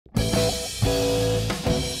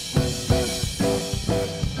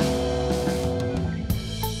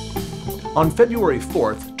On February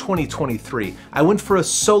 4th, 2023, I went for a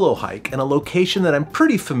solo hike in a location that I'm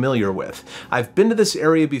pretty familiar with. I've been to this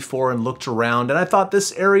area before and looked around, and I thought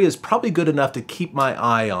this area is probably good enough to keep my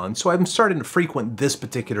eye on, so I'm starting to frequent this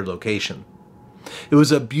particular location. It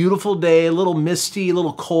was a beautiful day, a little misty, a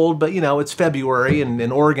little cold, but you know, it's February and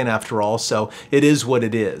in Oregon after all, so it is what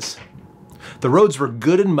it is. The roads were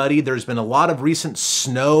good and muddy. There's been a lot of recent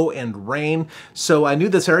snow and rain, so I knew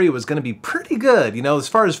this area was going to be pretty good, you know, as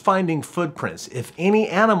far as finding footprints. If any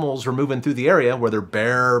animals were moving through the area, whether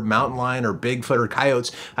bear, mountain lion, or Bigfoot or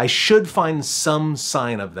coyotes, I should find some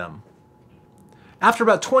sign of them. After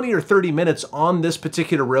about 20 or 30 minutes on this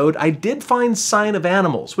particular road, I did find sign of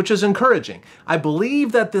animals, which is encouraging. I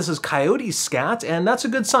believe that this is coyote scat, and that's a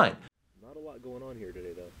good sign. Not a lot going on here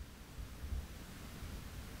today, though.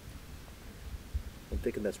 I'm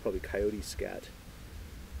thinking that's probably coyote scat.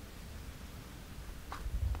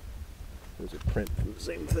 There's a print for the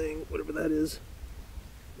same thing, whatever that is.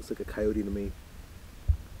 Looks like a coyote to me.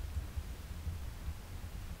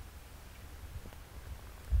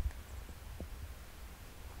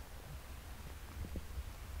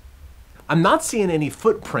 I'm not seeing any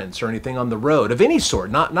footprints or anything on the road of any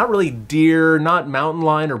sort. Not really deer, not mountain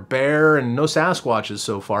lion or bear, and no Sasquatches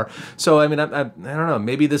so far. So I mean, I don't know.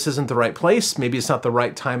 Maybe this isn't the right place. Maybe it's not the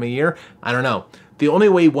right time of year. I don't know. The only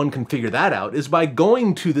way one can figure that out is by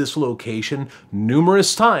going to this location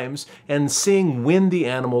numerous times and seeing when the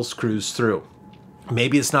animals cruise through.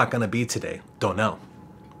 Maybe it's not going to be today. Don't know.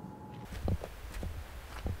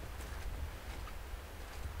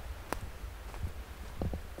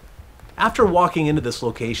 After walking into this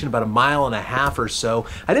location about 1.5 miles or so,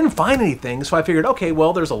 I didn't find anything, so I figured, okay,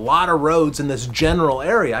 well, there's a lot of roads in this general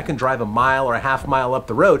area. I can drive 1 mile or 1/2 mile up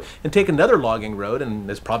the road and take another logging road, and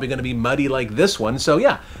it's probably going to be muddy like this one. So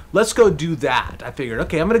yeah, let's go do that. I figured,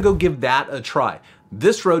 okay, I'm going to go give that a try.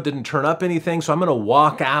 This road didn't turn up anything, so I'm going to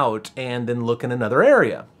walk out and then look in another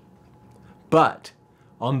area. But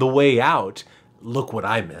on the way out, look what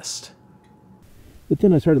I missed. But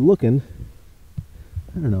then I started looking.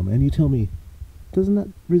 I don't know, man, you tell me, doesn't that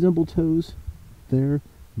resemble toes? There,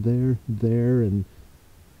 and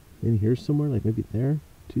in here somewhere, like maybe there,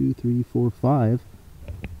 2, 3, 4, 5.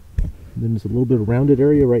 And then there's a little bit of rounded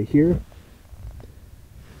area right here.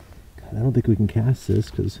 God, I don't think we can cast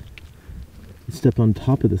this because it stepped on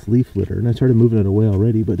top of this leaf litter, and I started moving it away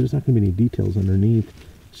already, but there's not going to be any details underneath.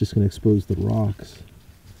 It's just going to expose the rocks.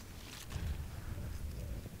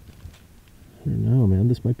 I don't know, man,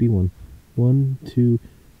 this might be one. 1, 2,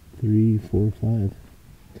 3, 4, 5.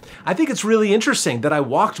 I think it's really interesting that I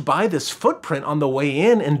walked by this footprint on the way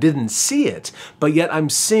in and didn't see it, but yet I'm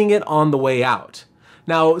seeing it on the way out.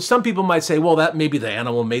 Now, some people might say, well, that maybe the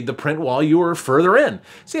animal made the print while you were further in.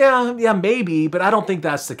 So yeah, maybe, but I don't think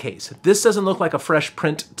that's the case. This doesn't look like a fresh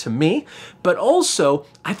print to me, but also,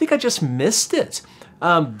 I think I just missed it.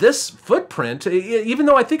 This footprint, even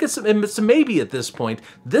though I think it's a maybe at this point,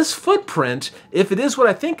 this footprint, if it is what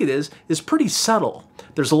I think it is pretty subtle.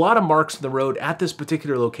 There's a lot of marks in the road at this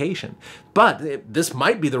particular location, but this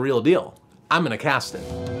might be the real deal. I'm going to cast it.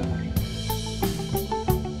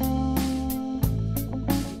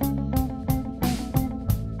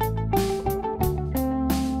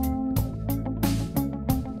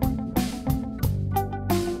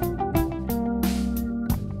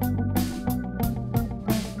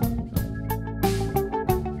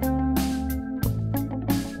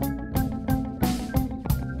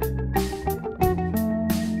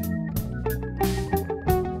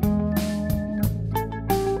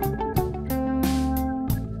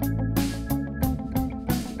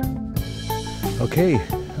 Okay,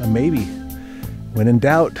 a maybe. When in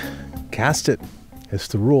doubt, cast it. It's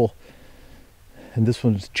the rule. And this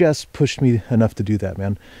one's just pushed me enough to do that,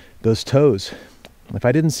 man. Those toes. If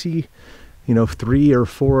I didn't see, you know, 3 or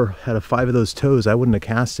 4 out of 5 of those toes, I wouldn't have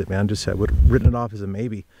cast it, man. I would have written it off as a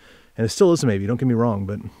maybe. And it still is a maybe, don't get me wrong,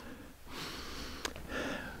 but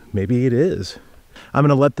maybe it is. I'm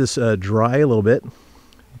gonna let this dry a little bit.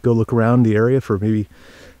 Go look around the area for maybe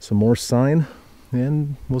some more sign,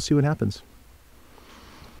 and we'll see what happens.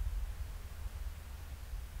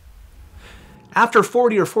 After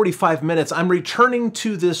 40 or 45 minutes, I'm returning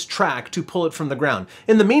to this track to pull it from the ground.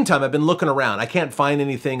 In the meantime, I've been looking around. I can't find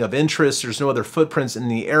anything of interest. There's no other footprints in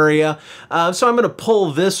the area. So I'm going to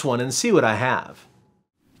pull this one and see what I have.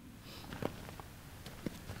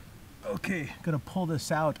 Okay, going to pull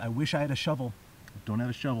this out. I wish I had a shovel. Don't have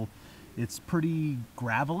a shovel. It's pretty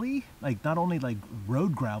gravelly, like not only like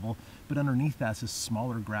road gravel, but underneath that's this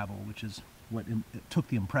smaller gravel, which is what it took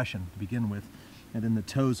the impression to begin with. And then the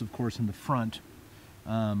toes, of course, in the front.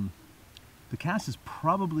 The cast is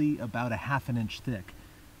probably about a 1/2 inch thick.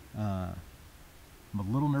 I'm a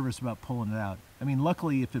little nervous about pulling it out. I mean,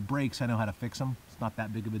 luckily, if it breaks, I know how to fix them. It's not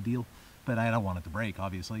that big of a deal, but I don't want it to break,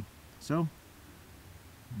 obviously. So,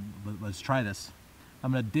 let's try this.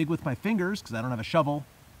 I'm gonna dig with my fingers, because I don't have a shovel,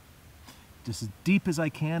 just as deep as I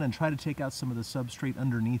can, and try to take out some of the substrate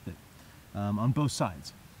underneath it, on both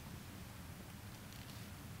sides.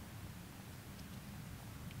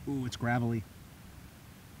 Ooh, it's gravelly.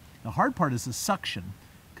 The hard part is the suction,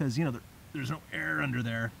 because, you know, there's no air under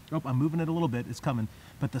there. Oh, I'm moving it a little bit, it's coming.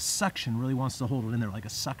 But the suction really wants to hold it in there like a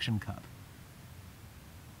suction cup.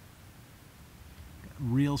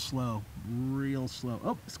 Real slow, real slow.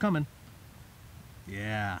 Oh, it's coming.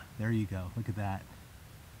 Yeah, there you go, look at that.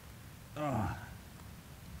 Ugh.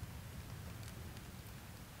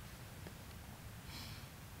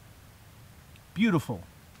 Beautiful.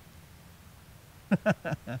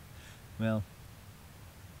 Well,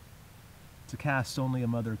 it's a cast only a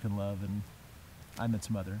mother can love, and I'm its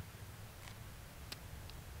mother.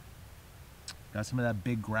 Got some of that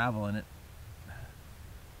big gravel in it.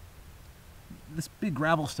 This big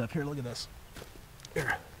gravel stuff here, look at this.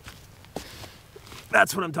 Here.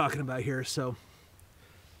 That's what I'm talking about here. So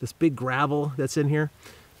this big gravel that's in here,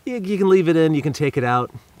 you can leave it in, you can take it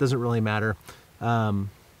out, doesn't really matter. I'll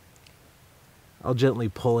gently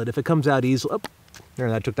pull it. If it comes out easily, oh, there,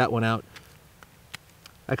 I took that one out.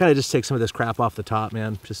 I kind of just take some of this crap off the top,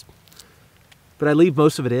 man. But I leave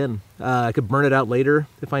most of it in. I could burn it out later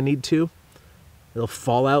if I need to. It'll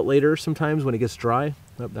fall out later sometimes when it gets dry.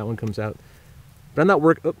 Oh, that one comes out. But I'm not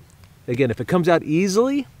oh. Again, if it comes out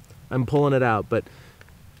easily, I'm pulling it out. But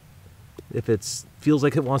if it feels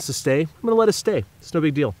like it wants to stay, I'm gonna let it stay. It's no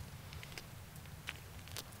big deal.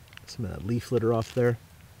 Some of that leaf litter off there.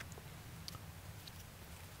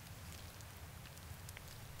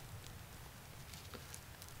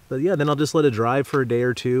 But yeah, then I'll just let it dry for a day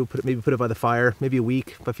or two, maybe put it by the fire, maybe a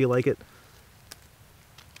week if I feel like it.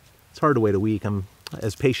 It's hard to wait a week. I'm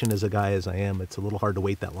as patient as a guy as I am. It's a little hard to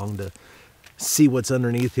wait that long to see what's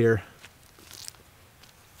underneath here.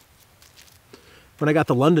 When I got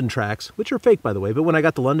the London tracks, which are fake by the way, but when I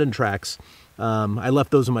got the London tracks, I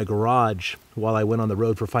left those in my garage while I went on the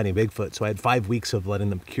road for finding Bigfoot. So I had 5 weeks of letting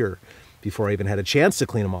them cure before I even had a chance to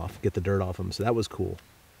clean them off, get the dirt off them. So that was cool.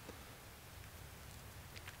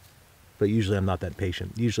 But usually I'm not that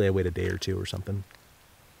patient. Usually I wait a day or two or something.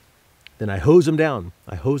 Then I hose them down.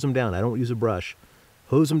 I hose them down. I don't use a brush.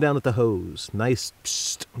 Hose them down with the hose. Nice,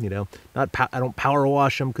 psst, you know. I don't power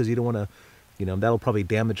wash them because you don't want to, you know, that'll probably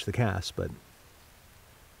damage the cast. But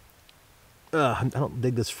I don't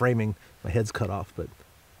dig this framing. My head's cut off. But,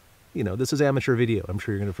 you know, this is amateur video. I'm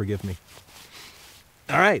sure you're going to forgive me.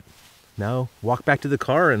 All right. Now walk back to the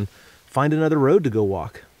car and find another road to go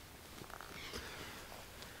walk.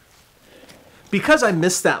 Because I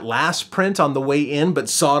missed that last print on the way in but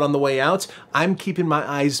saw it on the way out, I'm keeping my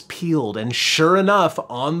eyes peeled, and sure enough,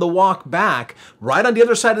 on the walk back, right on the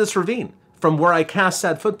other side of this ravine, from where I cast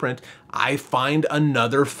that footprint, I find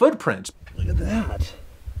another footprint. Look at that.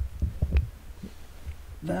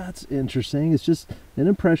 That's interesting. It's just an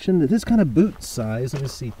impression that this kind of boot size. Let me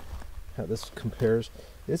see how this compares.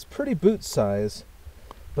 It's pretty boot size,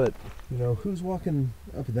 but you know, who's walking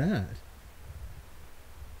up that?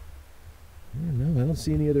 I don't know. I don't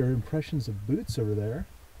see any other impressions of boots over there.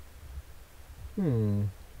 Yeah,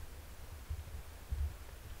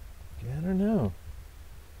 I don't know.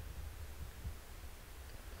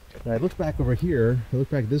 Now I looked back over here. I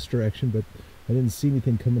looked back this direction, but I didn't see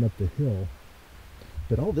anything coming up the hill.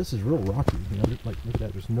 But all this is real rocky. You know, like look at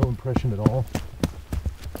that. There's no impression at all.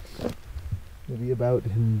 Maybe about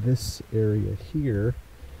in this area here.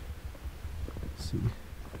 Let's see.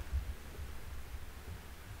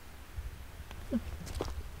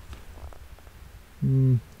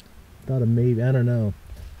 Thought of maybe, I don't know.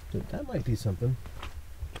 That might be something.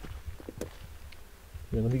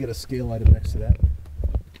 Here, let me get a scale item next to that.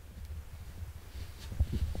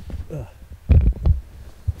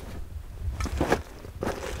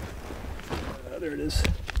 There it is.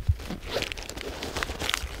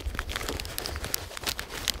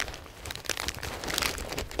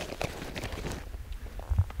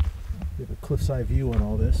 We have a cliff's eye view on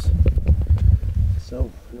all this. So,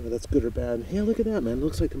 I don't know if that's good or bad. Yeah, look at that, man. It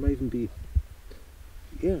looks like there might even be...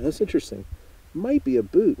 Yeah, that's interesting. Might be a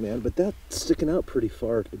boot, man, but that's sticking out pretty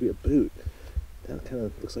far to be a boot. That kind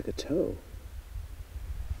of looks like a toe.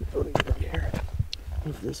 Let me get up here.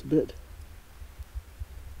 Move this a bit.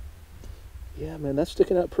 Yeah, man, that's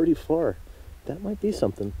sticking out pretty far. That might be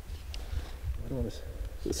something. I don't want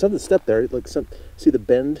to... Something stepped there. Like see the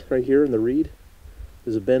bend right here in the reed?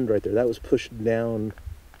 There's a bend right there. That was pushed down...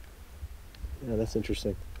 Yeah, that's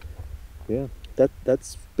interesting. Yeah,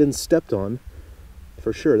 that's been stepped on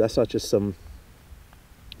for sure. That's not just some,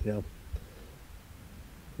 you know,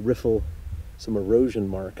 riffle, some erosion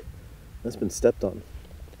mark. That's been stepped on.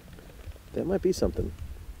 That might be something.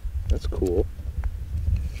 That's cool.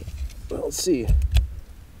 Well, let's see.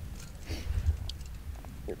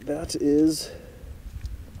 That's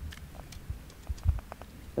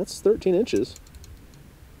 13 inches.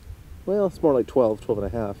 Well, it's more like 12 and a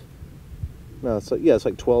half. No, it's like, yeah, it's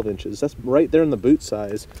like 12 inches. That's right there in the boot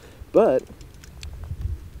size. But,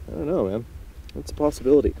 I don't know, man. That's a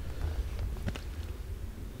possibility.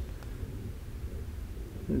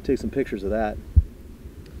 I'm going to take some pictures of that.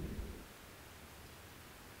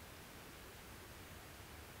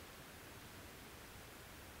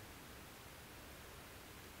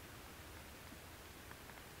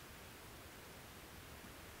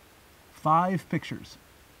 Five pictures.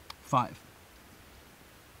 5.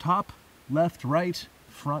 Top, left, right,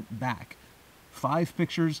 front, back. 5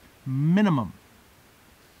 pictures minimum.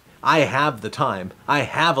 I have the time. I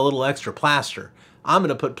have a little extra plaster. I'm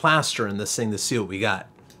gonna put plaster in this thing to see what we got.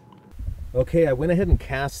 Okay, I went ahead and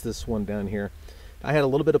cast this one down here. I had a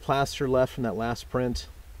little bit of plaster left from that last print.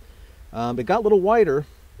 It got a little wider,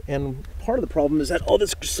 and part of the problem is that all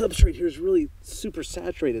this substrate here is really super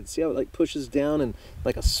saturated. See how it like pushes down and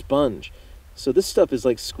like a sponge. So this stuff is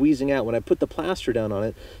like squeezing out. When I put the plaster down on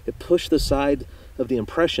it, it pushed the side of the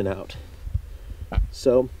impression out.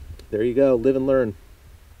 So there you go, live and learn.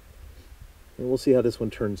 And we'll see how this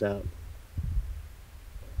one turns out.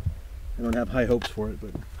 I don't have high hopes for it,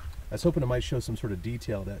 but I was hoping it might show some sort of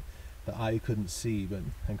detail that the eye couldn't see, but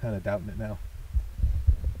I'm kind of doubting it now.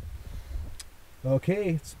 Okay,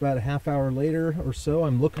 it's about a half hour later or so.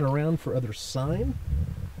 I'm looking around for other sign.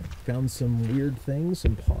 Found some weird things,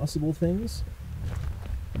 some possible things.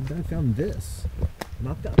 And then I found this.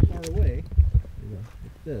 Not that far away. Look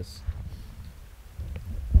at this.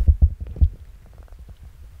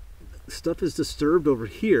 Stuff is disturbed over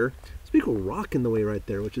here. There's a big old rock in the way right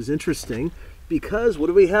there, which is interesting because what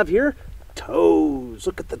do we have here? Toes.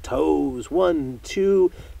 Look at the toes. 1,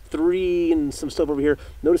 2, 3, and some stuff over here.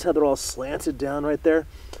 Notice how they're all slanted down right there?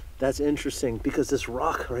 That's interesting because this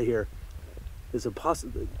rock right here is a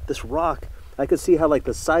possible. This rock, I could see how like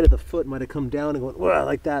the side of the foot might have come down and went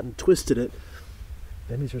like that and twisted it.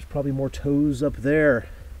 That means there's probably more toes up there.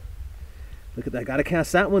 Look at that. Gotta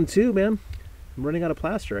cast that one too, man. I'm running out of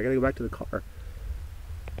plaster. I gotta go back to the car.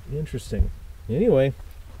 Interesting. Anyway,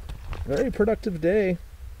 very productive day.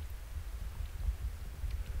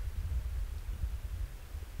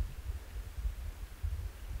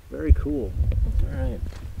 Very cool. All right.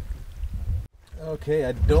 Okay,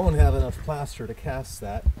 I don't have enough plaster to cast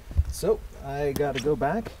that, so I got to go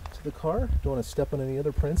back to the car. Don't want to step on any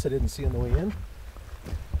other prints I didn't see on the way in.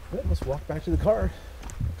 But let's walk back to the car,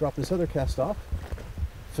 drop this other cast off,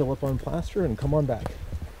 fill up on plaster, and come on back.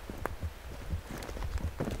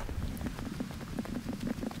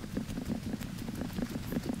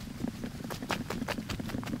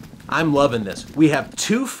 I'm loving this. We have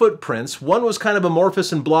 2 footprints. One was kind of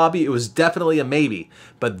amorphous and blobby. It was definitely a maybe.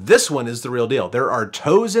 But this one is the real deal. There are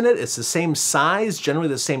toes in it. It's the same size, generally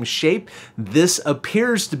the same shape. This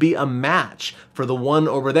appears to be a match for the one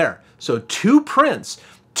over there. So 2 prints.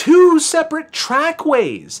 2 separate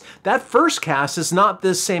trackways. That first cast is not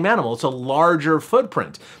this same animal. It's a larger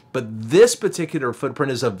footprint. But this particular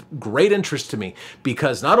footprint is of great interest to me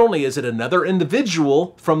because not only is it another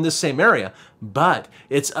individual from this same area, but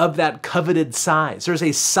it's of that coveted size. There's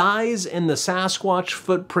a size in the Sasquatch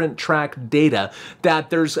footprint track data that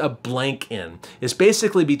there's a blank in. It's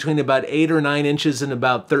basically between about 8 or 9 inches and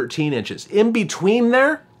about 13 inches. In between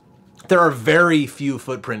there are very few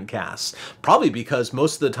footprint casts, probably because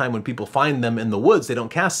most of the time when people find them in the woods, they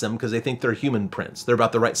don't cast them because they think they're human prints. They're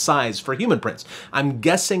about the right size for human prints. I'm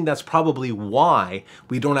guessing that's probably why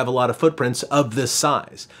we don't have a lot of footprints of this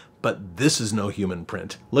size. But this is no human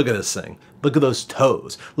print. Look at this thing. Look at those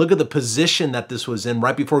toes. Look at the position that this was in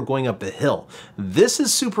right before going up the hill. This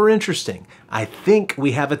is super interesting. I think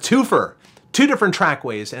we have a twofer. 2 different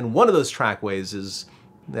trackways, and one of those trackways is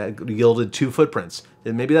that yielded 2 footprints.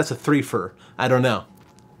 And maybe that's a 3-fer. I don't know.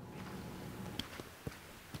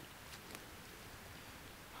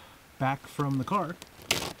 Back from the car.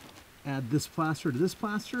 Add this plaster to this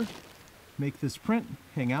plaster. Make this print.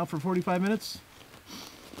 Hang out for 45 minutes.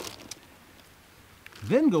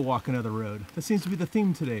 Then go walk another road. That seems to be the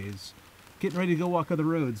theme today, is getting ready to go walk other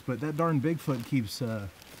roads. But that darn Bigfoot keeps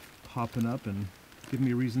popping up and giving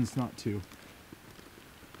me reasons not to.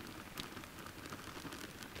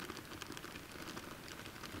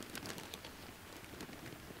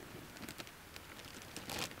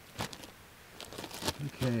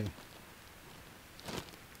 Okay,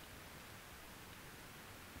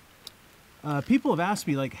 People have asked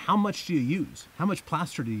me, like, how much do you use? How much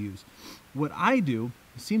plaster do you use? What I do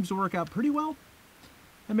seems to work out pretty well.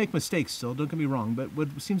 I make mistakes still, don't get me wrong, but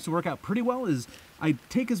what seems to work out pretty well is I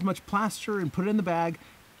take as much plaster and put it in the bag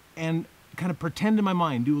and kind of pretend in my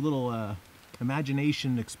mind, do a little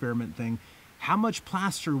imagination experiment thing. How much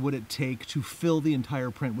plaster would it take to fill the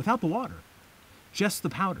entire print without the water? Just the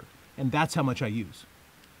powder. And that's how much I use.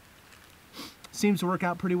 Seems to work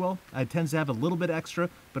out pretty well. It tends to have a little bit extra,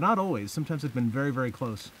 but not always. Sometimes it's been very, very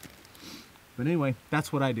close. But anyway,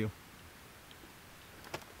 that's what I do.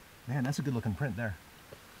 Man, that's a good looking print there.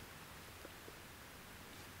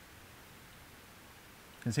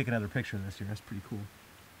 Let's take another picture of this here. That's pretty cool.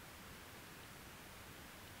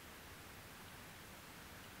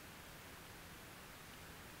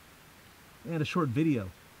 And a short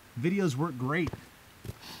video. Videos work great.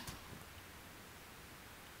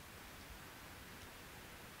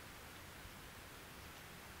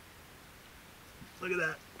 Look at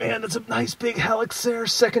that. Man, that's a nice big helix there.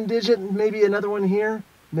 Second digit, maybe another one here.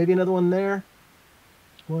 Maybe another one there.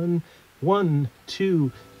 One,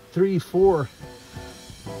 two, three, four.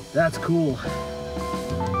 That's cool.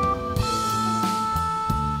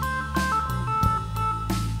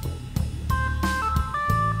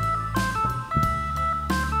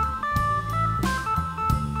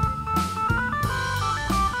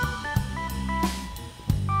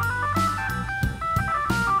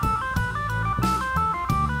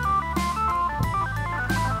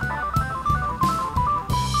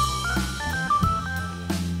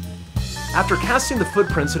 After casting the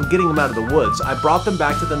footprints and getting them out of the woods, I brought them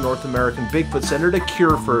back to the North American Bigfoot Center to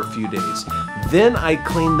cure for a few days. Then I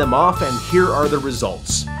cleaned them off, and here are the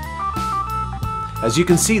results. As you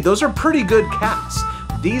can see, those are pretty good casts.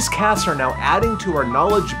 These casts are now adding to our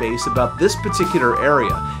knowledge base about this particular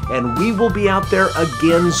area, and we will be out there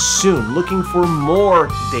again soon looking for more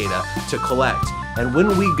data to collect. And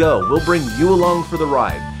when we go, we'll bring you along for the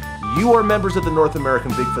ride. You are members of the North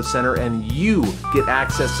American Bigfoot Center, and you get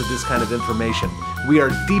access to this kind of information. We are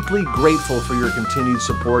deeply grateful for your continued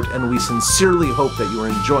support, and we sincerely hope that you are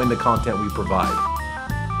enjoying the content we provide.